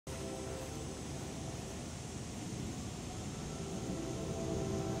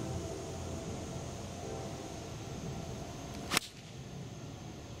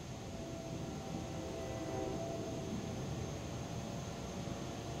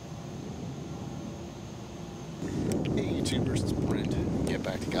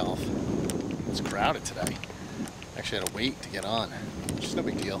golf. It's crowded today. Actually had to wait to get on, which is no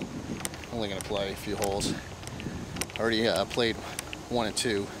big deal. Only going to play a few holes. Already played 1 and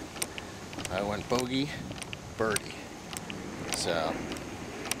 2. I went bogey, birdie. So,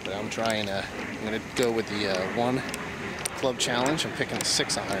 but I'm going to go with the 1 club challenge. I'm picking the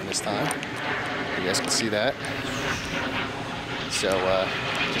 6-iron this time. You guys can see that. So,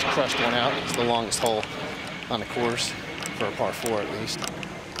 just crushed one out. It's the longest hole on the course, for a par 4 at least.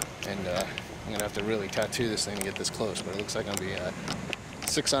 And I'm going to have to really tattoo this thing to get this close, but it looks like I'm going to be a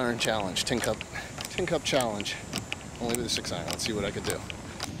 6-iron challenge, tin cup challenge, only with a 6-iron. Let's see what I could do.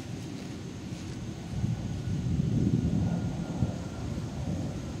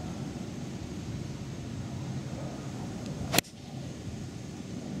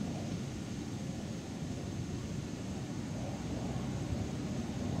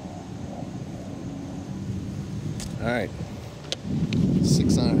 Alright,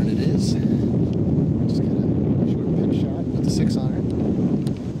 6-iron it is. Just get a short pitch shot with the 6-iron.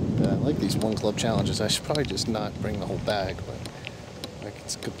 I like these 1 club challenges. I should probably just not bring the whole bag, but like,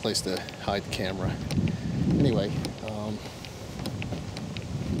 it's a good place to hide the camera. Anyway, I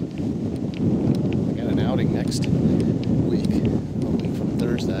got an outing next week, a week from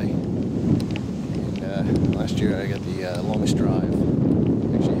Thursday. And last year I got the longest drive.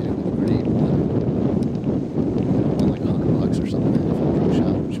 Actually hit it with a grade 1. Or something for the pro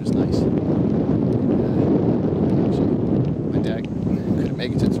shot, which was nice. Actually, my dad couldn't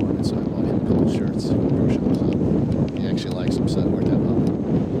make it to the tournament, so I bought him a couple shirts for the pro shop. So he actually likes them, so it worked out well.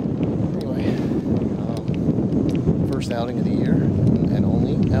 Anyway, first outing of the year, and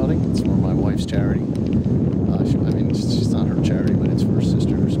only outing. It's for my wife's charity. I mean, it's not her charity, but it's for her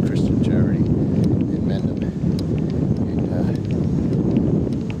sister's Christian charity in Mendham.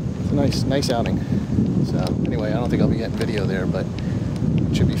 And it's a nice outing. So anyway, I don't think I'll be getting video there, but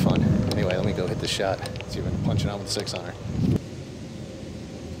it should be fun. Anyway, let me go hit this shot, see if I can punch it out with the 6-iron.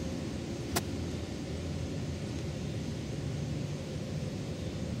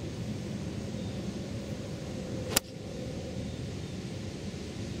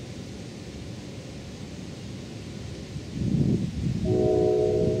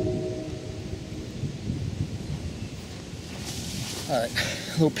 Alright,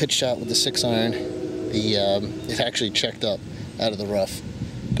 a little pitch shot with the 6-iron. It actually checked up out of the rough.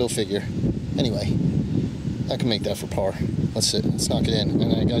 Go figure. Anyway, I can make that for par. Let's knock it in.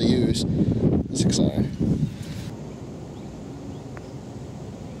 And I gotta use the 6-iron.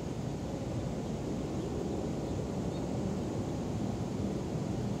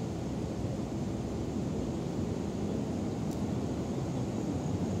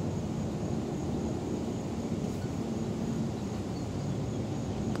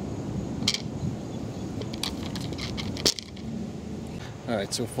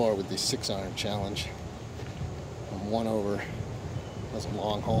 Alright, so far with the 6-iron challenge, I'm 1 over. It was a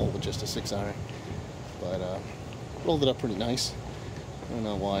long hole with just a 6-iron, but rolled it up pretty nice. I don't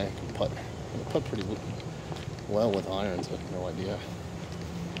know why. I can putt pretty well with irons. I have no idea.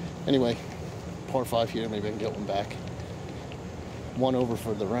 Anyway, par 5 here. Maybe I can get one back. 1 over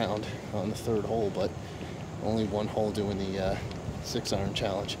for the round on the 3rd hole, but only 1 hole doing the 6-iron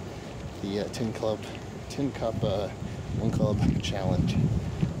challenge. The tin cup 1 club challenge.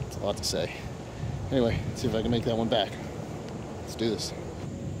 It's a lot to say. Anyway, let's see if I can make that one back. Let's do this.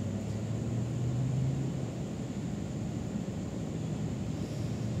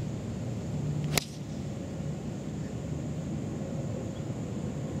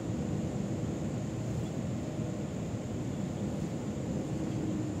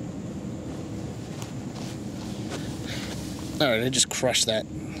 Alright, I just crushed that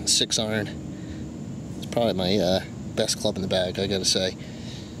 6-iron. It's probably my best club in the bag, I gotta say.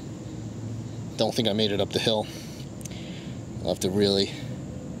 Don't think I made it up the hill. I'll have to really,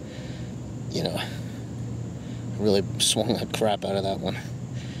 really swung that crap out of that one.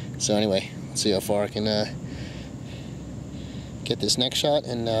 So anyway, let's see how far I can get this next shot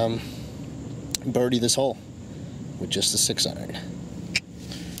and birdie this hole with just a 6-iron.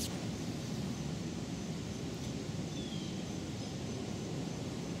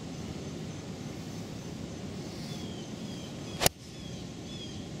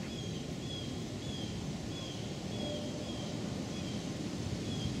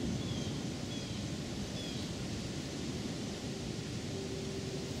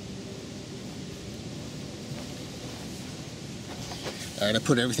 Alright, I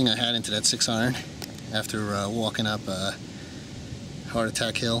put everything I had into that 6-iron after walking up Heart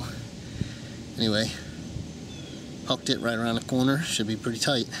Attack Hill. Anyway, hooked it right around the corner. Should be pretty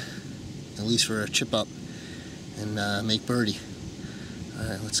tight, at least for a chip up and make birdie.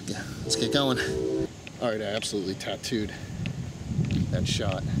 Alright, let's get going. Alright, I absolutely tattooed that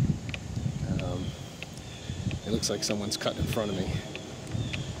shot. It looks like someone's cut in front of me,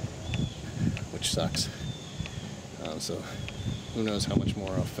 which sucks. So who knows how much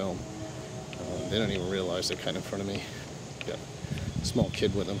more I'll film. They don't even realize they're cut in front of me. Got a small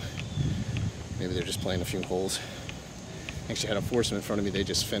kid with them. Maybe they're just playing a few holes. Actually had a foursome in front of me. They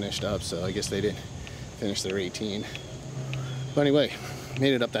just finished up, so I guess they didn't finish their 18. But anyway,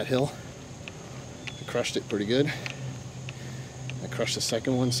 made it up that hill. I crushed it pretty good. I crushed the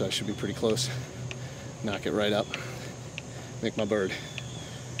second one, so I should be pretty close. Knock it right up. Make my bird.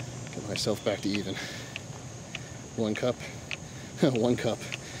 Get myself back to even. One cup. One cup.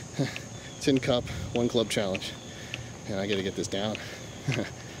 Tin cup, one club challenge. And I gotta get this down. Alright,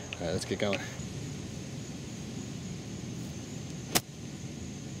 let's get going.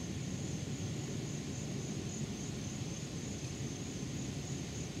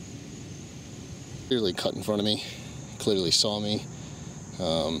 Clearly cut in front of me, clearly saw me.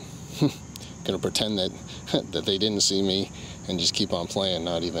 Gonna pretend that that they didn't see me and just keep on playing,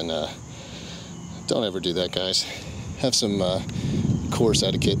 not even don't ever do that, guys. Have some course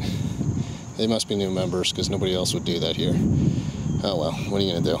etiquette. They must be new members because nobody else would do that here. Oh well, what are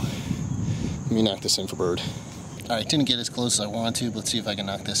you gonna do? Let me knock this in for bird. Alright, didn't get as close as I wanted to, but let's see if I can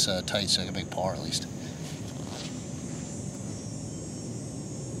knock this tight so I can make par at least.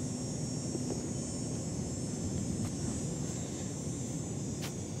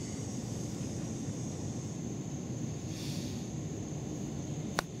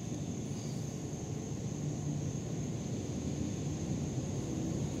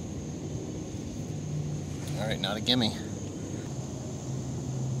 Alright, not a gimme.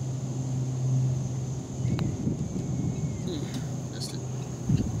 Missed it.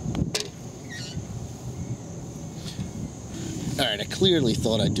 Alright, I clearly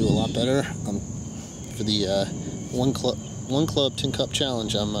thought I'd do a lot better. For the one club tin cup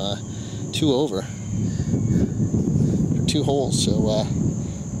challenge, I'm 2 over for 2 holes, so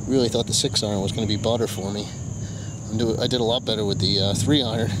really thought the 6-iron was going to be butter for me. I did a lot better with the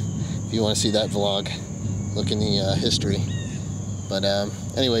 3-iron. If you want to see that vlog, look in the history. But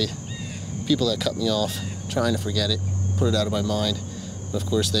anyway, people that cut me off, trying to forget it, put it out of my mind. But of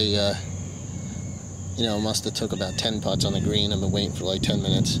course they, you know, must have took about 10 putts on the green. I've been waiting for like 10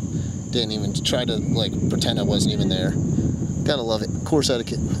 minutes. Didn't even try to like pretend I wasn't even there. Gotta love it. Course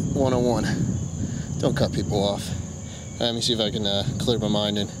etiquette 101. Don't cut people off. Let me see if I can clear my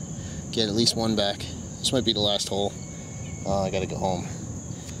mind and get at least one back. This might be the last hole. I gotta go home.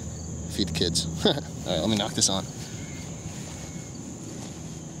 Feed the kids. Alright, let me knock this on.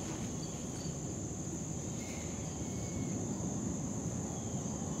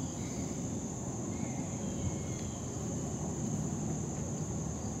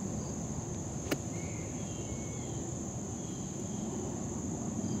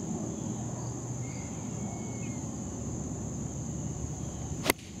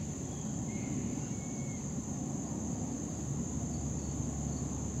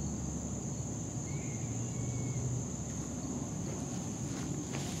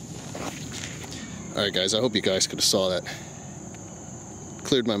 Alright guys, I hope you guys could have saw that.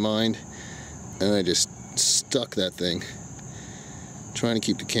 Cleared my mind, and I just stuck that thing. Trying to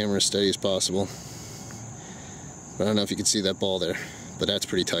keep the camera as steady as possible. But I don't know if you can see that ball there, but that's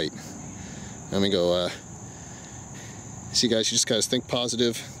pretty tight. Let me go, see guys, you just gotta think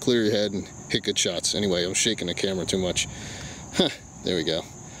positive, clear your head, and hit good shots. Anyway, I'm shaking the camera too much. There we go.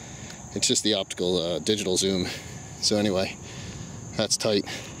 It's just the optical, digital zoom. So anyway, that's tight.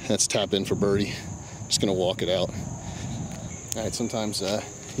 That's tap in for birdie. Just gonna walk it out. Alright, sometimes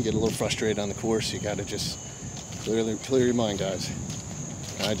you get a little frustrated on the course. You gotta just clear your mind, guys.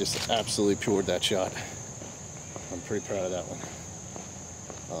 I just absolutely poured that shot. I'm pretty proud of that one.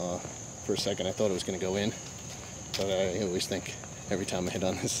 For a second I thought it was gonna go in, but I always think every time I hit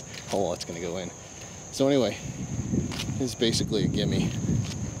on this hole it's gonna go in. So anyway, this is basically a gimme.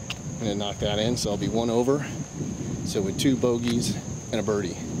 I'm gonna knock that in, so I'll be 1 over. So with 2 bogeys and a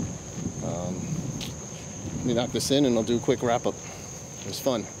birdie. Let me knock this in and I'll do a quick wrap up. It was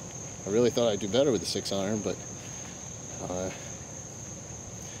fun. I really thought I'd do better with the 6-iron, but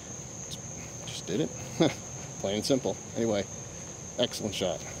just did it. Plain and simple. Anyway, excellent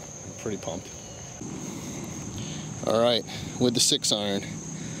shot. I'm pretty pumped. Alright, with the 6-iron,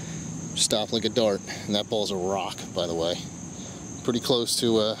 stop like a dart. And that ball's a rock, by the way. Pretty close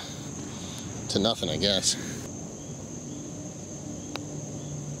to nothing, I guess.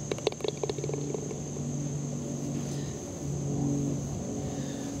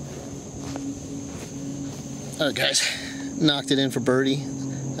 Alright guys, knocked it in for birdie.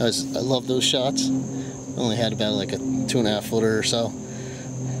 I love those shots. Only had about like a 2.5 footer or so.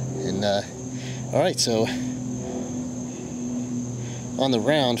 And all right, so on the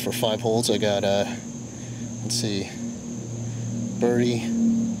round for 5 holes, I got let's see, birdie,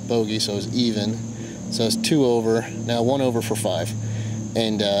 bogey, so it was even. So it's 2 over, now 1 over for 5,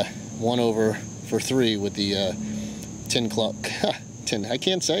 and 1 over for 3 with the tin club. I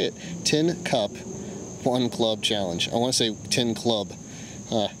can't say it. Tin cup, 1 club challenge. I want to say tin club.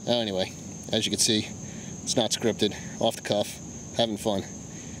 Anyway, as you can see, it's not scripted, off the cuff, having fun.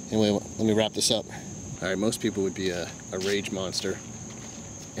 Anyway, let me wrap this up. All right, most people would be a rage monster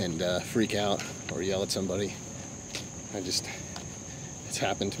and freak out or yell at somebody. It's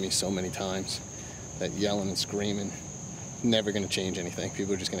happened to me so many times that yelling and screaming, never going to change anything.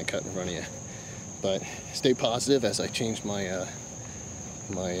 People are just going to cut in front of you. But stay positive as I changed my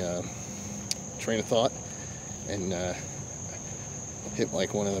train of thought and hit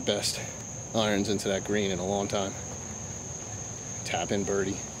like one of the best irons into that green in a long time. Tap in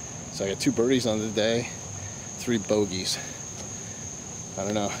birdie. So I got 2 birdies on the day, 3 bogeys. I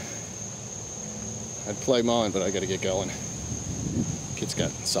don't know. I'd play mine, but I got to get going. Kid's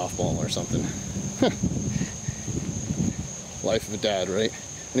got softball or something. Life of a dad, right?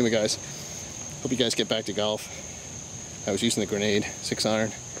 Anyway, guys, hope you guys get back to golf. I was using the Grenade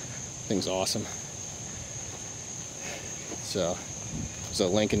 6-iron. Thing's awesome. So there's a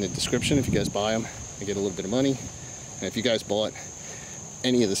link in the description if you guys buy them. I get a little bit of money. And if you guys bought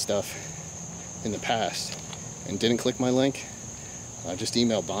any of the stuff in the past and didn't click my link, just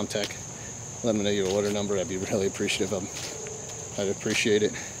email bombtech. Let them know your order number. I'd be really appreciative of them. I'd appreciate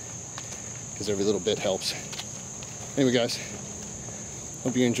it because every little bit helps. Anyway, guys,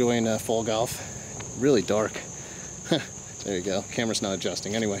 hope you're enjoying fall golf. Really dark. There you go. Camera's not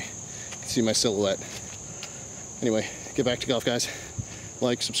adjusting. Anyway, you can see my silhouette. Anyway, get back to golf, guys.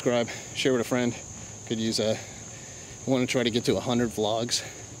 Like, subscribe, share with a friend. Could use I want to try to get to 100 vlogs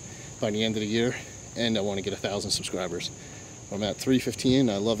by the end of the year, and I want to get 1,000 subscribers. I'm at 315.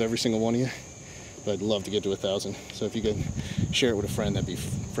 I love every single one of you, but I'd love to get to 1,000. So if you could share it with a friend, that'd be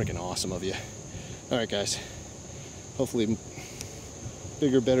freaking awesome of you. All right, guys. Hopefully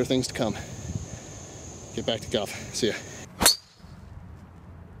bigger, better things to come. Get back to golf. See ya.